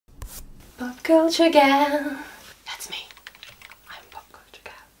Pop culture gal. That's me. I'm pop culture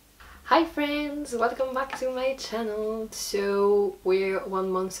gal. Hi friends, welcome back to my channel. So we're 1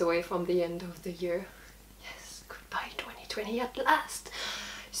 month away from the end of the year. Yes, goodbye 2020 at last.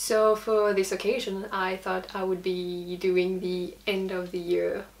 So for this occasion I thought I would be doing the end of the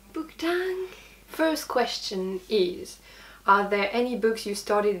year book tag. First question is, are there any books you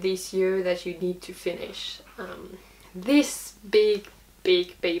started this year that you need to finish? This big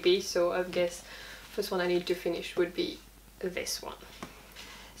baby, so I guess first one I need to finish would be this one.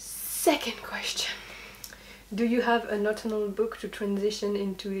 Second question, do you have an autumnal book to transition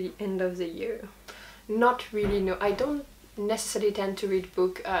into the end of the year? Not really, no. I don't necessarily tend to read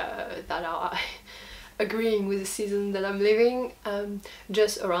books that are agreeing with the season that I'm living.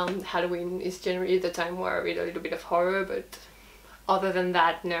 Just around Halloween is generally the time where I read a little bit of horror, but other than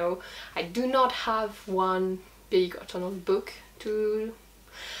that, no. I do not have one big autumnal book to...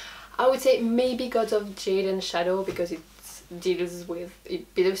 I would say maybe Gods of Jade and Shadow, because it deals with a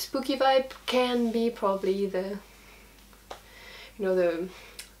bit of spooky vibe, can be probably the, you know,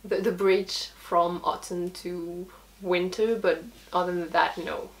 the bridge from autumn to winter, but other than that,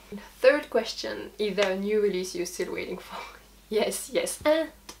 no. Third question, is there a new release you're still waiting for? Yes, and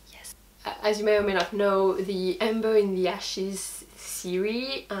yes. As you may or may not know, the Ember in the Ashes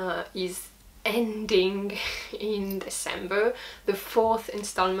series is ending in December. The 4th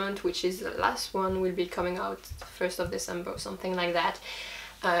installment, which is the last one, will be coming out 1st of December or something like that.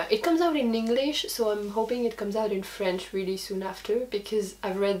 It comes out in English, so I'm hoping it comes out in French really soon after, because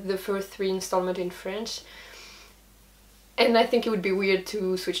I've read the first 3 installments in French and I think it would be weird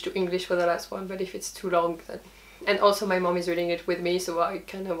to switch to English for the last one, but if it's too long then... And also my mom is reading it with me, so I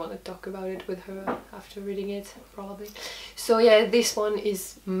kind of want to talk about it with her after reading it, probably. So yeah, this one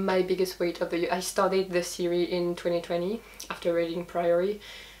is my biggest weight of the year. I started the series in 2020 after reading Priory.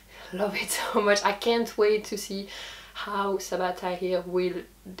 Love it so much. I can't wait to see how Sabaa Tahir will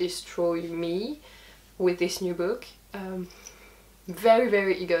destroy me with this new book.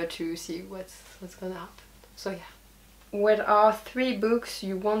 Very eager to see what's gonna happen. So yeah. What are 3 books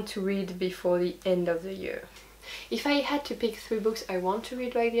you want to read before the end of the year? If I had to pick 3 books I want to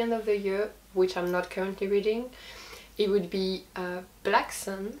read by the end of the year, which I'm not currently reading, it would be Black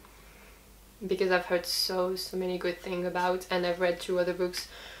Sun, because I've heard so many good things about, and I've read 2 other books.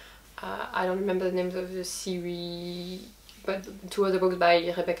 I don't remember the names of the series, but 2 other books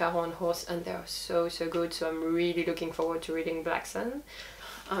by Rebecca Hornhorst, and they're so good, so I'm really looking forward to reading Black Sun.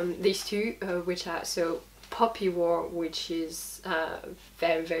 These 2, which are Poppy War, which is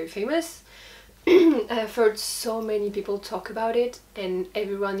very famous. I've heard so many people talk about it and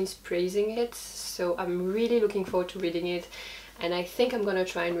everyone is praising it, so I'm really looking forward to reading it, and I think I'm gonna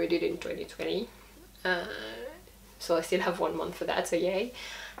try and read it in 2020. So I still have 1 month for that, so yay.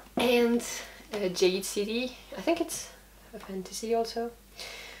 And Jade City, I think it's a fantasy also.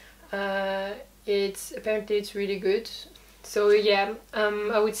 Apparently it's really good. So yeah,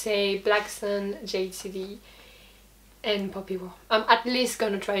 I would say Black Sun, Jade City and Poppy War. I'm at least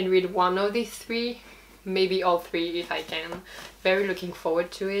gonna try and read one of these 3, maybe all 3 if I can. Very looking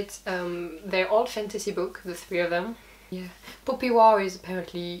forward to it. They're all fantasy books, the 3 of them. Yeah. Poppy War is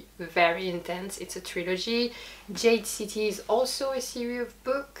apparently very intense. It's a trilogy. Jade City is also a series of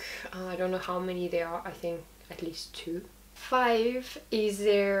books. I don't know how many there are. I think at least 2. 5. Is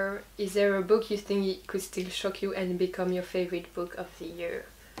there a book you think it could still shock you and become your favorite book of the year?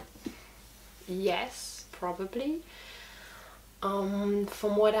 Yes, probably.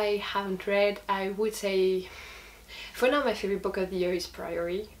 From what I haven't read, I would say for now my favorite book of the year is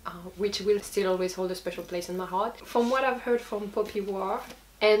Priory, which will still always hold a special place in my heart. From what I've heard from Poppy War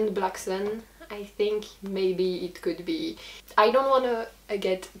and Black Sun, I think maybe it could be... I don't want to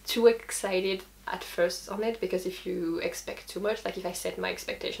get too excited at first on it, because if you expect too much, like if I set my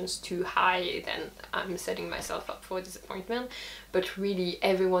expectations too high, then I'm setting myself up for disappointment. But really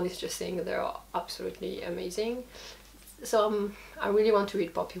everyone is just saying they're absolutely amazing. So I really want to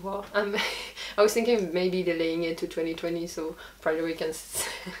read Poppy War. I was thinking maybe delaying it to 2020 so Priory can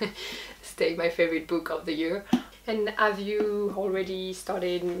stay my favorite book of the year. And have you already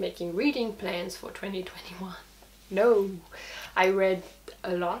started making reading plans for 2021? No, I read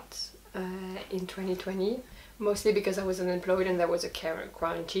a lot in 2020, mostly because I was unemployed and there was a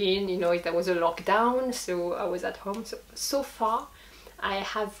quarantine, you know, there was a lockdown, so I was at home. So far I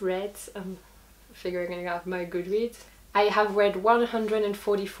have read, figuring out my Goodreads, I have read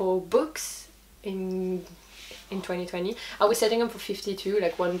 144 books in 2020. I was setting up for 52,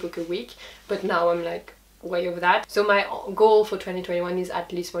 like 1 book a week, but now I'm like way over that. So my goal for 2021 is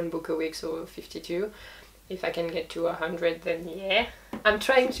at least 1 book a week, so 52. If I can get to 100, then yeah. I'm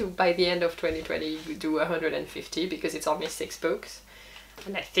trying to, by the end of 2020, do 150 because it's only 6 books.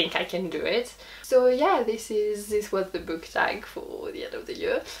 And I think I can do it. So yeah, this was the book tag for the end of the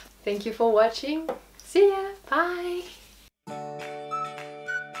year. Thank you for watching. See ya! Bye!